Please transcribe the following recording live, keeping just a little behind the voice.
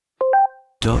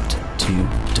Dot to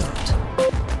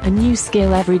dot. A new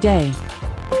skill every day.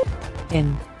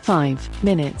 In 5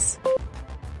 minutes.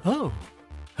 Oh,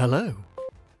 hello.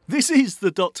 This is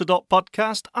the Dot to Dot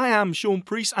podcast. I am Sean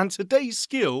Priest, and today's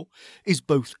skill is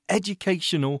both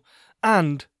educational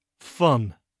and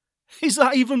fun. Is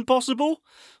that even possible?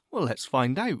 Well, let's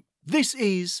find out. This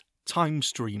is Time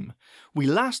Stream. We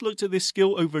last looked at this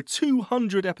skill over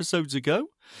 200 episodes ago,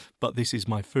 but this is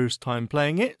my first time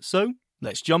playing it, so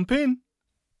let's jump in.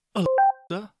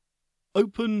 Alexa,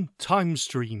 open Time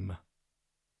Stream.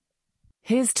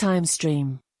 Here's Time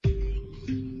Stream.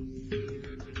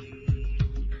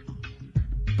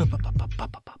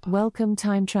 Welcome,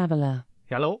 time traveler.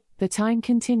 Hello? The time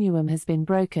continuum has been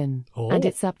broken, Oh. and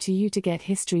it's up to you to get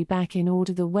history back in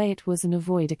order the way it was and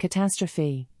avoid a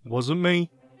catastrophe. Wasn't me.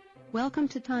 Welcome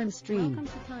to Time Stream.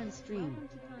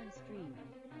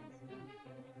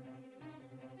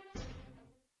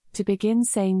 To begin,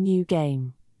 say new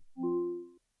game.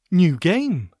 New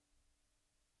game.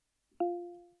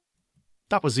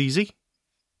 That was easy.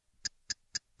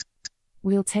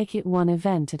 We'll take it one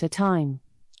event at a time.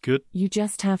 Good. You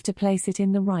just have to place it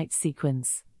in the right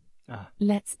sequence.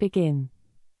 Let's begin.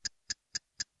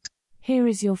 Here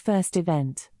is your first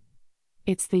event.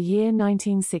 It's the year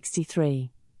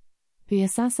 1963. The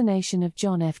assassination of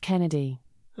John F. Kennedy.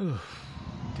 Oh,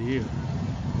 dear.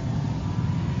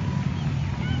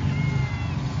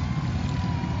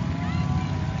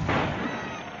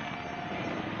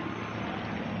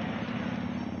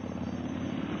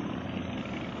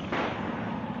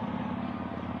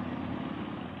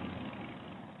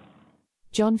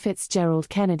 John Fitzgerald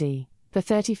Kennedy, the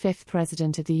 35th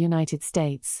President of the United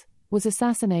States, was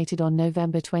assassinated on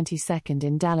November 22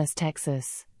 in Dallas,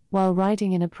 Texas, while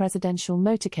riding in a presidential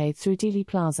motorcade through Dealey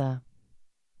Plaza.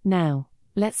 Now,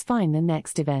 let's find the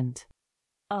next event.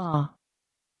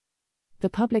 The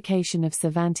publication of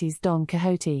Cervantes' Don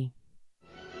Quixote.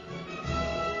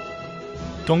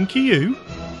 Don Quixote?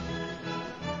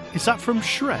 Is that from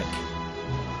Shrek?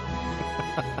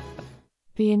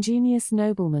 The ingenious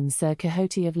nobleman Sir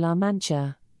Quixote of La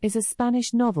Mancha is a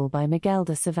Spanish novel by Miguel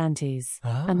de Cervantes,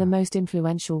 and the most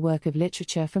influential work of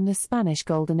literature from the Spanish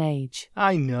Golden Age.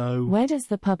 I know. Where does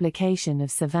the publication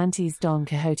of Cervantes' Don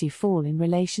Quixote fall in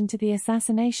relation to the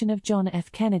assassination of John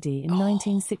F. Kennedy in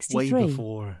 1963? Way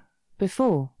before.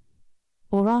 Before?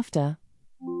 Or after?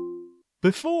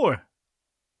 Before.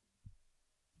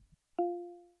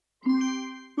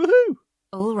 Woohoo!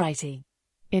 Alrighty.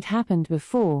 It happened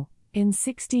before, in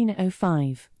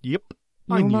 1605. Yep,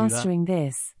 I You're knew mastering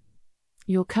this.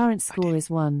 Your current score is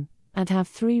 1, and have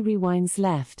 3 rewinds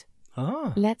left.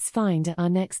 that. Let's find our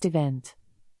next event.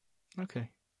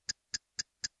 Okay.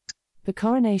 The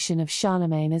coronation of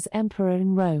Charlemagne as emperor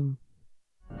in Rome.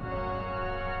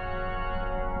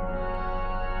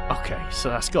 Okay, so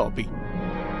that's got to be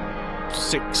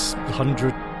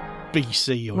 600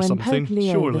 BC or When something, Pope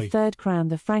Leo surely. III crowned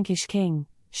the Frankish king,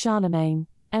 Charlemagne,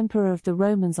 emperor of the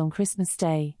Romans on Christmas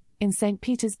Day, in St.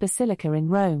 Peter's Basilica in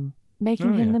Rome,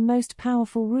 making him the most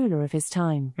powerful ruler of his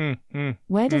time.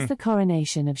 Where does the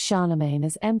coronation of Charlemagne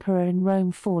as emperor in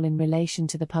Rome fall in relation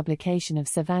to the publication of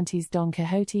Cervantes' Don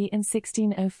Quixote in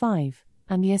 1605,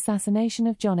 and the assassination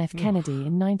of John F. Kennedy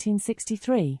in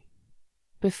 1963?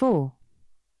 Before?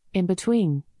 In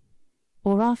between?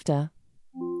 Or after?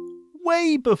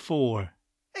 Way before.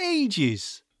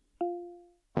 Ages.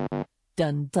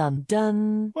 Dun dun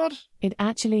dun. What? It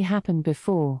actually happened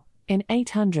before, in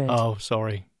 800. Oh,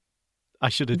 sorry. I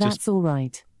should have That's all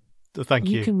right. Thank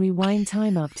you. You can rewind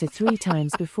time up to 3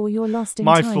 times before you're lost in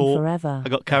My time fault. forever. I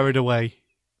got carried away.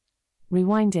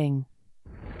 Rewinding.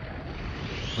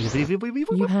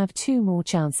 You have 2 more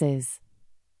chances.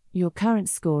 Your current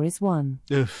score is 1.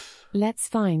 Ugh. Let's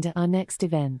find our next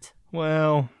event.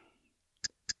 Well,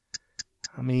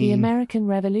 I mean... The American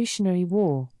Revolutionary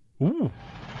War. Ooh.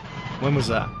 When was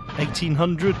that?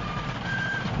 1800?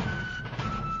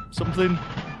 Something?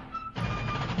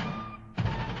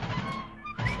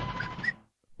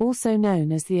 Also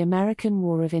known as the American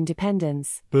War of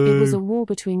Independence, Boo. it was a war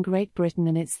between Great Britain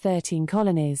and its 13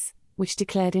 colonies, which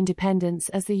declared independence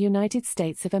as the United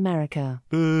States of America.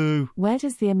 Boo. Where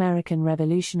does the American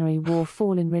Revolutionary War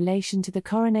fall in relation to the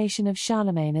coronation of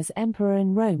Charlemagne as emperor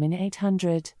in Rome in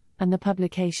 800, and the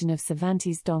publication of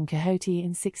Cervantes' Don Quixote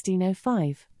in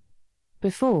 1605?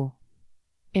 Before?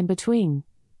 In between?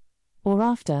 Or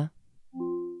after?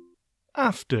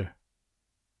 After.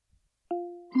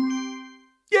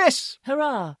 Yes!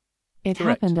 Hurrah! It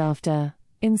Correct. happened after,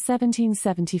 in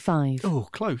 1775. Oh,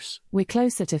 close. We're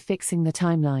closer to fixing the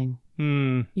timeline.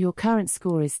 Your current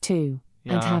score is 2,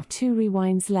 and Yeah. have 2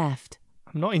 rewinds left.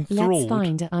 I'm not Let's enthralled.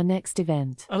 find our next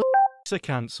event. to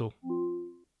cancel.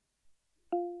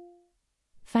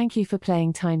 Thank you for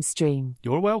playing Time Stream.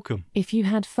 You're welcome. If you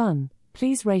had fun,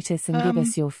 please rate us and give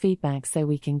us your feedback so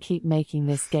we can keep making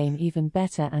this game even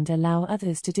better and allow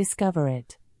others to discover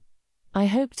it. I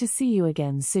hope to see you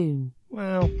again soon.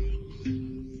 Well,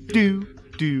 do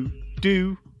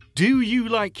you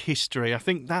like history? I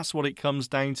think that's what it comes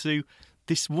down to.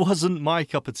 This wasn't my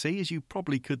cup of tea, as you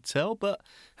probably could tell, but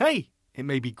hey, it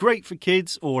may be great for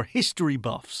kids or history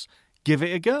buffs. Give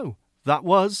it a go. That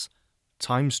was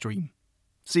Time Stream.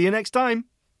 See you next time.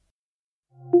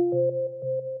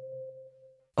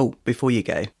 Oh, before you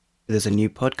go, there's a new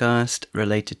podcast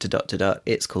related to ...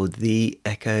 It's called The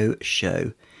Echo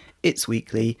Show. It's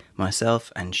weekly.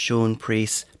 Myself and Sean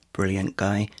Priest, brilliant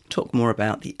guy, talk more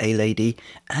about the A-Lady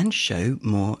and show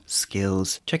more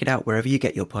skills. Check it out wherever you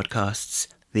get your podcasts.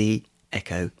 The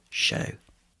Echo Show.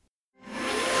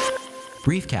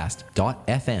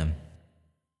 Briefcast.fm